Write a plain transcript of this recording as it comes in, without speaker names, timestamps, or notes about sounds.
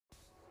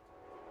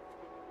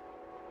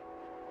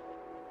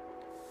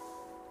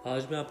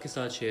आज मैं आपके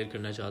साथ शेयर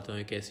करना चाहता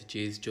हूँ एक ऐसी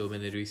चीज़ जो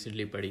मैंने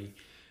रिसेंटली पढ़ी।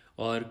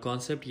 और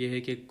कॉन्सेप्ट ये है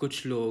कि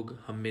कुछ लोग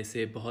हम में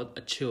से बहुत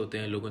अच्छे होते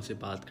हैं लोगों से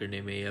बात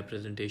करने में या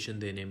प्रेजेंटेशन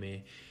देने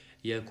में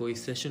या कोई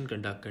सेशन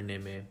कंडक्ट करने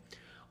में।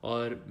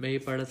 और मैं ये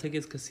पढ़ रहा था कि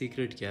इसका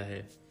सीक्रेट क्या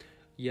है।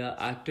 या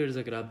एक्टर्स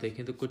अगर आप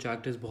देखें तो कुछ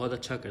एक्टर्स बहुत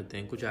अच्छा करते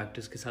हैं, कुछ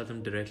एक्टर्स के साथ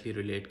हम डायरेक्टली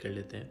रिलेट कर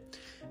लेते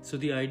हैं। सो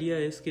द आइडिया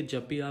इज़ कि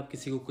जब भी आप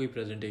किसी को कोई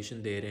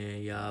प्रेजेंटेशन दे रहे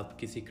हैं या आप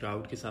किसी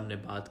क्राउड के सामने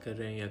बात कर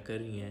रहे हैं या कर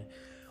रही हैं,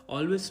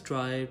 ऑलवेज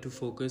ट्राई टू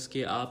फोकस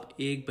कि आप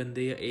एक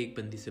बंदे या एक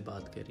बंदी से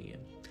बात कर रही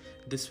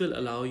हैं। This will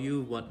allow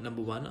you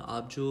number one,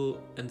 आप जो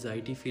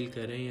एनजाइटी फील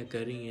कर रहे हैं या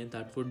कर रही हैं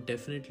that would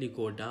definitely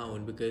go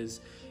down because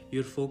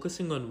you are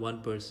focusing on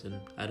one person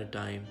at a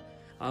time.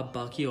 आप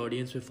बाकी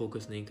ऑडियंस पे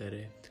फोकस नहीं कर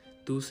रहे।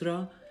 दूसरा,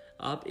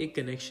 आप एक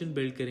कनेक्शन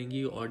बिल्ड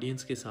करेंगी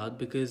ऑडियंस के साथ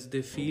बिकॉज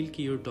दे फील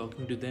कि you are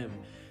talking to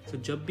them. So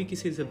जब भी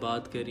किसी से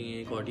बात कर रही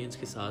हैं एक ऑडियंस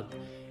के साथ,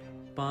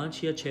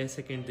 5 या 6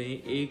 सेकेंड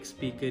दें एक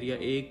स्पीकर या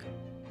एक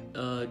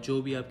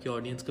जो भी आपके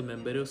ऑडियंस का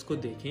मेंबर है उसको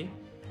देखें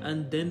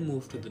and then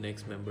move to the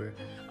next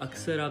member.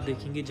 अक्सर आप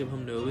देखेंगे जब हम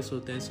नर्वस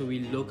होते हैं so we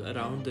look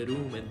around the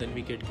room and then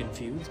we get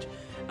confused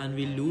and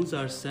we lose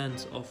our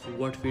sense of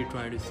what we are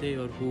trying to say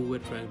और who we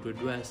are trying to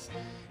address.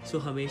 So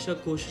हमेशा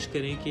कोशिश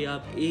करें कि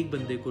आप एक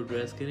बंदे को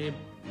एड्रेस करें,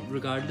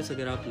 रिगार्डलेस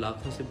अगर आप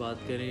लाखों से बात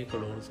करें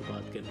करोड़ों से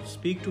बात करें।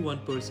 Speak to one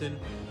person,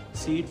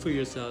 see it for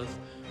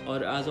yourself.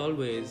 और as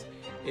always,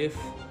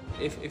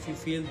 if you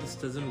feel this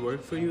doesn't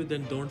work for you,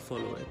 then don't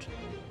follow it.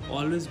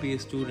 Always be a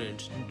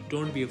student,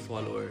 don't be a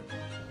follower.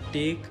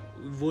 Take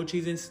वो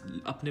चीज़ें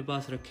अपने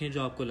पास रखें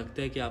जो आपको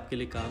लगता है कि आपके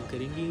लिए काम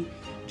करेंगी।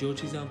 जो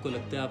चीज़ें आपको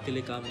लगता है आपके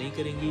लिए काम नहीं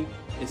करेंगी,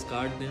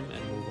 discard them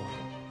and move on.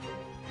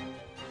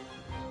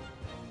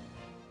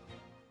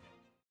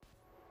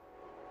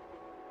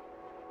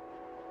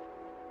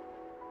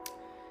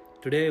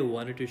 Today I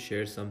wanted to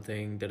share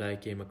something that I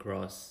came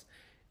across,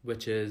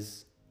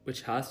 which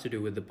has to do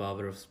with the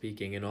power of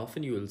speaking. And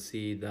often you will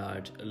see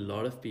that a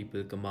lot of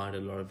people command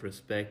a lot of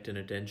respect and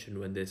attention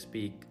when they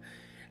speak.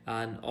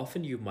 And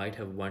often you might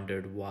have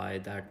wondered why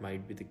that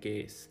might be the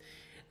case.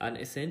 And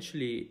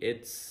essentially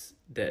it's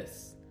this: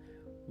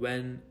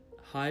 when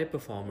high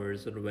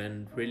performers or when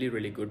really,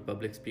 really good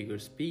public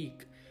speakers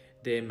speak,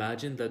 they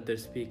imagine that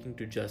they're speaking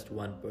to just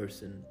one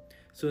person.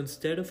 So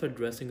instead of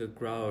addressing a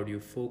crowd,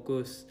 you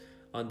focus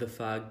on the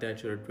fact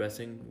that you're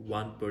addressing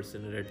one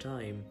person at a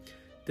time.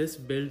 This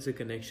builds a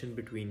connection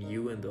between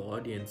you and the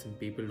audience and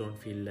people don't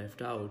feel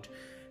left out.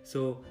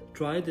 So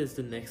try this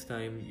the next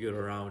time you're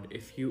around.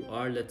 If you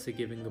are, let's say,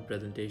 giving a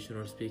presentation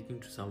or speaking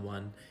to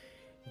someone,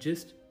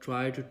 just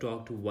try to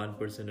talk to one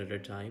person at a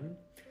time.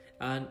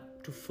 And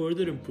to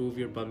further improve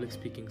your public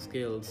speaking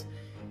skills,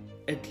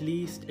 at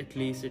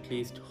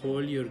least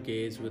hold your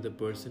gaze with a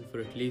person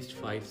for at least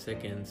 5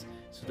 seconds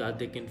so that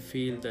they can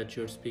feel that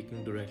you're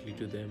speaking directly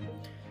to them.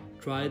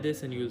 Try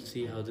this and you'll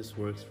see how this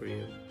works for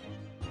you.